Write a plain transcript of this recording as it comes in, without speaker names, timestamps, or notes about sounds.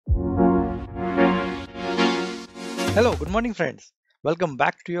Hello, good morning friends. Welcome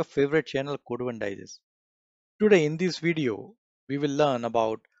back to your favorite channel Code One Digest. Today in this video, we will learn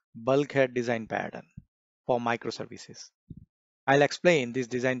about bulkhead design pattern for microservices. I'll explain this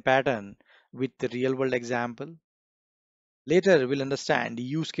design pattern with the real world example. Later, we'll understand the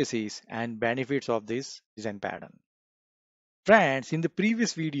use cases and benefits of this design pattern. Friends, in the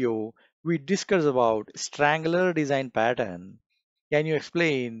previous video, we discussed about strangler design pattern. Can you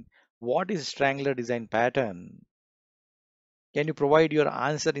explain what is strangler design pattern? Can you provide your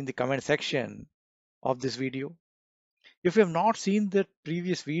answer in the comment section of this video? If you have not seen the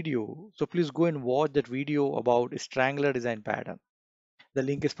previous video, so please go and watch that video about strangler design pattern. The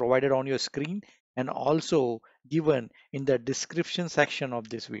link is provided on your screen and also given in the description section of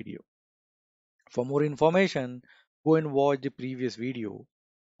this video. For more information, go and watch the previous video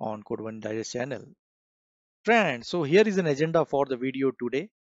on Code One Digest channel. Friends, so here is an agenda for the video today.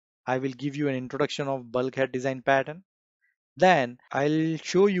 I will give you an introduction of bulkhead design pattern. Then I'll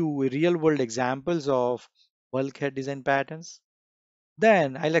show you real world examples of bulkhead design patterns.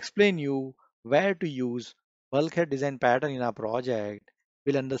 Then I'll explain you where to use bulkhead design pattern in our project.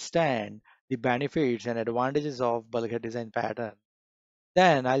 We'll understand the benefits and advantages of bulkhead design pattern.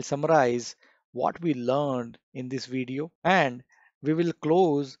 Then I'll summarize what we learned in this video and we will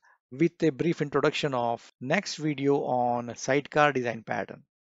close with a brief introduction of next video on sidecar design pattern.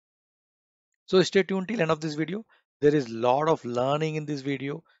 So stay tuned till end of this video. There is a lot of learning in this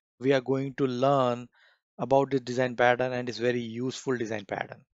video. We are going to learn about this design pattern and it's very useful design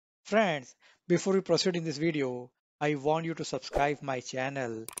pattern. Friends, before we proceed in this video, I want you to subscribe my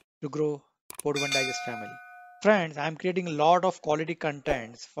channel to grow Code One Digest family. Friends, I'm creating a lot of quality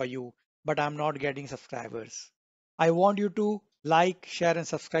contents for you, but I'm not getting subscribers. I want you to like, share and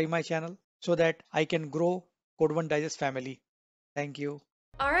subscribe my channel so that I can grow Code One Digest family. Thank you.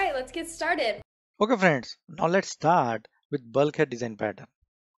 All right, let's get started. Okay friends, now let's start with bulkhead design pattern.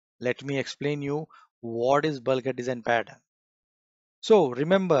 Let me explain you what is bulkhead design pattern. So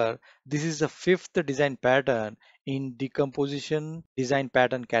remember, this is the fifth design pattern in decomposition design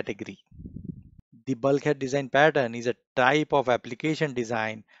pattern category. The bulkhead design pattern is a type of application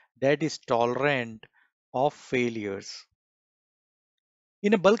design that is tolerant of failures.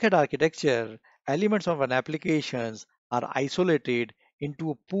 In a bulkhead architecture, elements of an application are isolated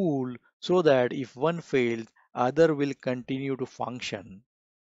into a pool so that if one fails, other will continue to function.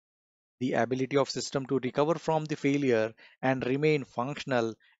 The ability of system to recover from the failure and remain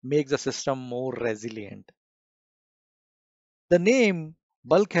functional makes the system more resilient. The name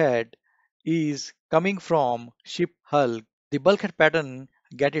bulkhead is coming from ship hull. The bulkhead pattern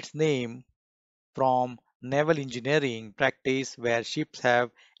get its name from naval engineering practice where ships have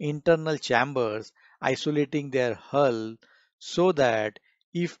internal chambers isolating their hull so that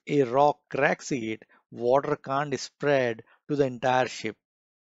if a rock cracks it, water can't spread to the entire ship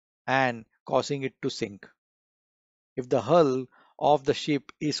and causing it to sink. If the hull of the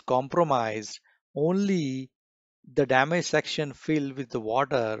ship is compromised, only the damaged section fill with the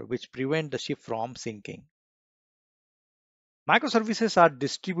water which prevent the ship from sinking. Microservices are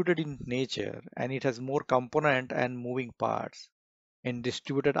distributed in nature and it has more component and moving parts. In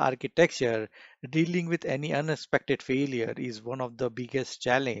distributed architecture, dealing with any unexpected failure is one of the biggest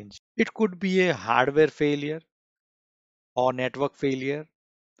challenge. It could be a hardware failure or network failure.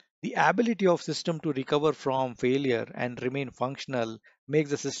 The ability of system to recover from failure and remain functional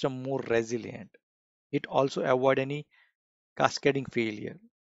makes the system more resilient. It also avoid any cascading failure.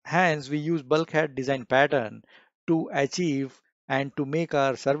 Hence, we use bulkhead design pattern to achieve and to make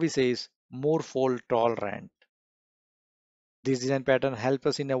our services more fault tolerant. This design pattern helps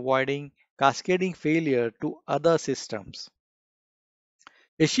us in avoiding cascading failure to other systems.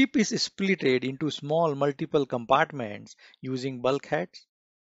 A ship is splitted into small multiple compartments using bulkheads,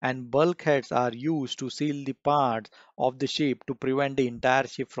 and bulkheads are used to seal the parts of the ship to prevent the entire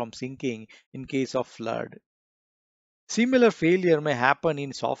ship from sinking in case of flood. Similar failure may happen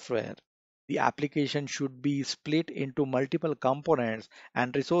in software. The application should be split into multiple components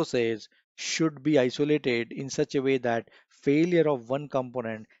and resources should be isolated in such a way that failure of one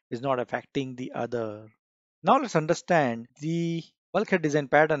component is not affecting the other. Now let's understand the bulkhead design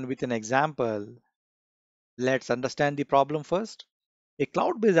pattern with an example. Let's understand the problem first. A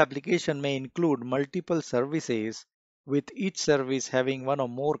cloud-based application may include multiple services with each service having one or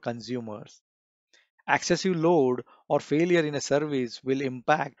more consumers. Excessive load or failure in a service will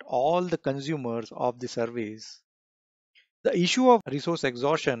impact all the consumers of the service. The issue of resource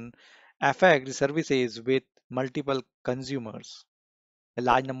exhaustion affects the services with multiple consumers. A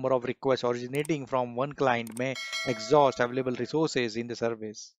large number of requests originating from one client may exhaust available resources in the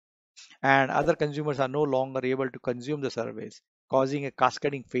service. and other consumers are no longer able to consume the service, causing a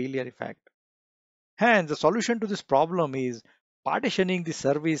cascading failure effect. Hence, the solution to this problem is partitioning the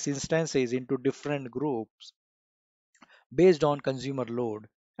service instances into different groups based on consumer load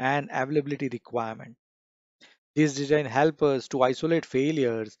and availability requirement. This design helps us to isolate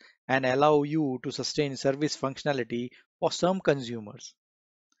failures and allow you to sustain service functionality for some consumers,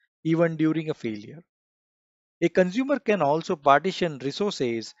 even during a failure. A consumer can also partition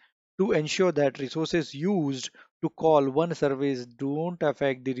resources to ensure that resources used to call one service don't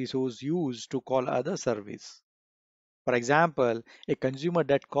affect the resource used to call other service. For example, a consumer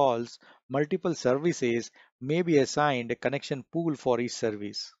that calls multiple services may be assigned a connection pool for each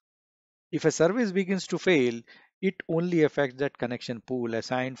service. If a service begins to fail, it only affects that connection pool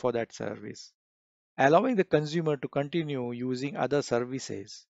assigned for that service, allowing the consumer to continue using other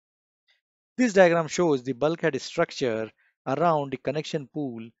services. This diagram shows the bulkhead structure around the connection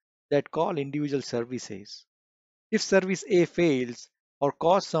pool that call individual services. If service A fails or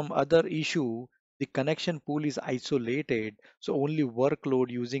cause some other issue, the connection pool is isolated, so only workload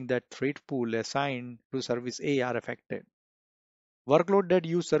using that thread pool assigned to service A are affected. Workload that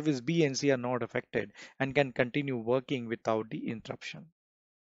use service B and C are not affected and can continue working without the interruption.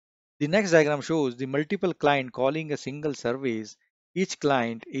 The next diagram shows the multiple client calling a single service. Each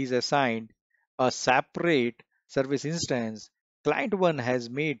client is assigned a separate service instance. Client 1 has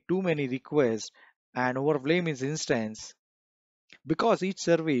made too many requests and overflame his instance. Because each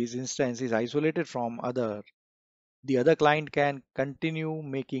service instance is isolated from other, the other client can continue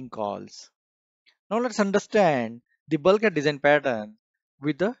making calls. Now let's understand the bulkhead design pattern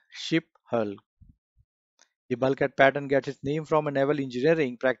with the ship hull. The bulkhead pattern gets its name from a naval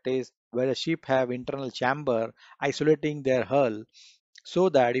engineering practice where a ship have internal chamber isolating their hull so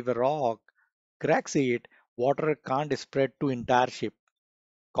that if a rock cracks it, water can't spread to entire ship,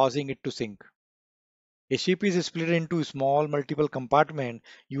 causing it to sink. A ship is split into small multiple compartments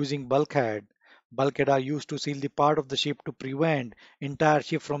using bulkhead. Bulkhead are used to seal the part of the ship to prevent entire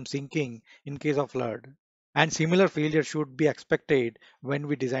ship from sinking in case of flood. And similar failure should be expected when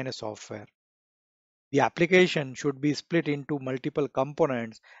we design a software. The application should be split into multiple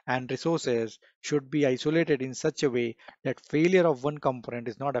components and resources should be isolated in such a way that failure of one component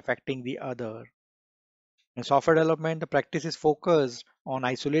is not affecting the other. In software development, the practice is focused on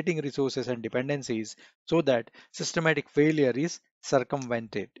isolating resources and dependencies so that systematic failure is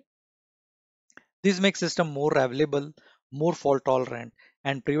circumvented. This makes system more available, more fault tolerant,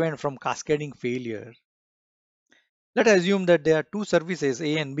 and prevent from cascading failure. Let's assume that there are two services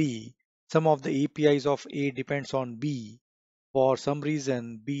A and B. Some of the APIs of A depends on B. For some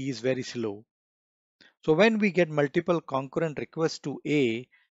reason, B is very slow. So when we get multiple concurrent requests to A,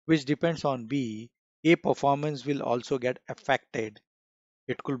 which depends on B, A performance will also get affected.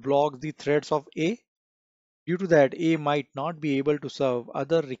 It could block the threads of A. Due to that, A might not be able to serve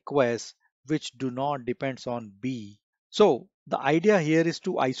other requests which do not depend on B. So the idea here is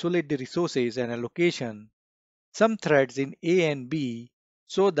to isolate the resources and allocation some threads in A and B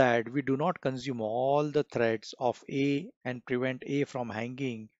so that we do not consume all the threads of A and prevent A from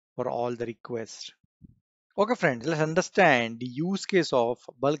hanging for all the requests. Okay friends, let's understand the use case of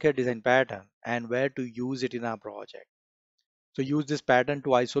bulkhead design pattern and where to use it in our project. So use this pattern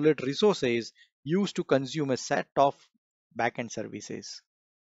to isolate resources used to consume a set of backend services.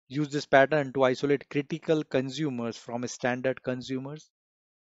 Use this pattern to isolate critical consumers from standard consumers.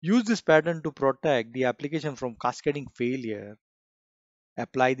 Use this pattern to protect the application from cascading failure.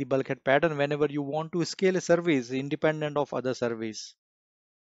 Apply the bulkhead pattern whenever you want to scale a service independent of other service.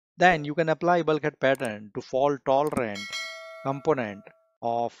 Then you can apply bulkhead pattern to fault tolerant component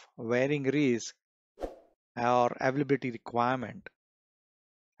of varying risk or availability requirement.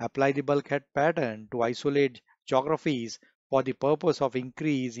 Apply the bulkhead pattern to isolate geographies for the purpose of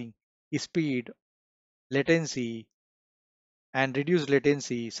increasing speed, latency, and reduce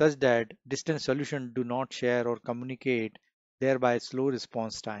latency such that distant solutions do not share or communicate, thereby slow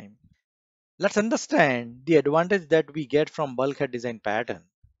response time. Let's understand the advantage that we get from bulkhead design pattern.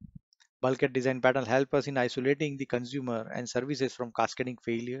 Bulkhead design pattern help us in isolating the consumer and services from cascading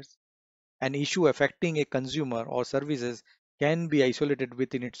failures. An issue affecting a consumer or services can be isolated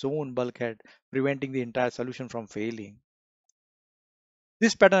within its own bulkhead, preventing the entire solution from failing.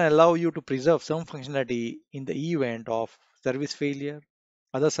 This pattern allows you to preserve some functionality in the event of service failure.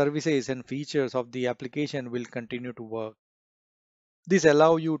 Other services and features of the application will continue to work. This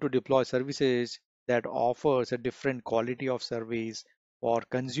allows you to deploy services that offers a different quality of service for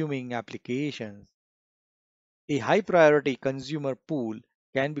consuming applications. A high priority consumer pool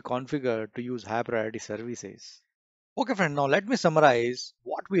can be configured to use high priority services. Okay, friend, now let me summarize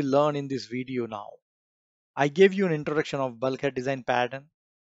what we learned in this video now. I gave you an introduction of bulkhead design pattern.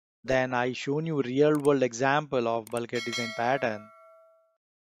 Then I shown you real world example of bulkhead design pattern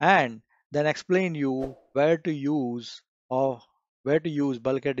and then explain you or where to use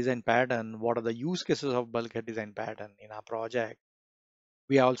bulkhead design pattern, what are the use cases of bulkhead design pattern in our project.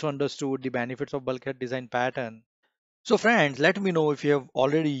 We also understood the benefits of bulkhead design pattern. So friends, let me know if you have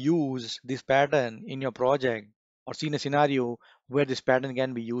already used this pattern in your project or seen a scenario where this pattern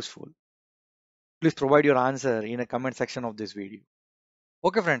can be useful. Please provide your answer in a comment section of this video.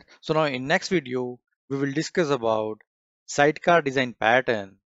 Okay friends, so now in next video, we will discuss about sidecar design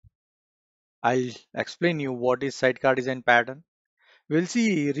pattern. I'll explain you what is sidecar design pattern. We'll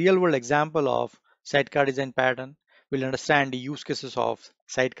see real world example of sidecar design pattern. We'll understand the use cases of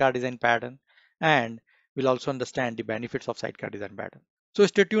sidecar design pattern and we'll also understand the benefits of sidecar design pattern. So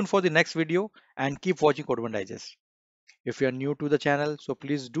stay tuned for the next video and keep watching Code One Digest. If you are new to the channel, so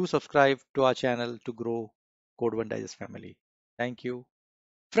please do subscribe to our channel to grow Code One Digest family. Thank you.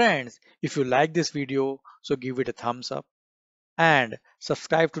 Friends, if you like this video, so give it a thumbs up and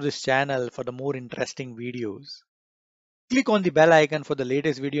subscribe to this channel for the more interesting videos. Click on the bell icon for the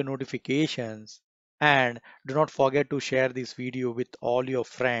latest video notifications and do not forget to share this video with all your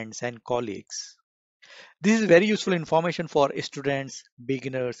friends and colleagues. This is very useful information for students,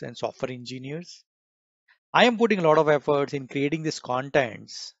 beginners and software engineers. I am putting a lot of efforts in creating these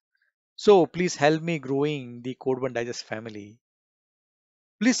contents. So please help me growing the Code One Digest family.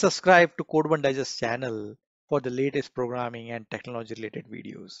 Please subscribe to Code One Digest channel for the latest programming and technology related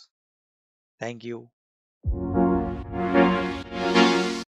videos. Thank you.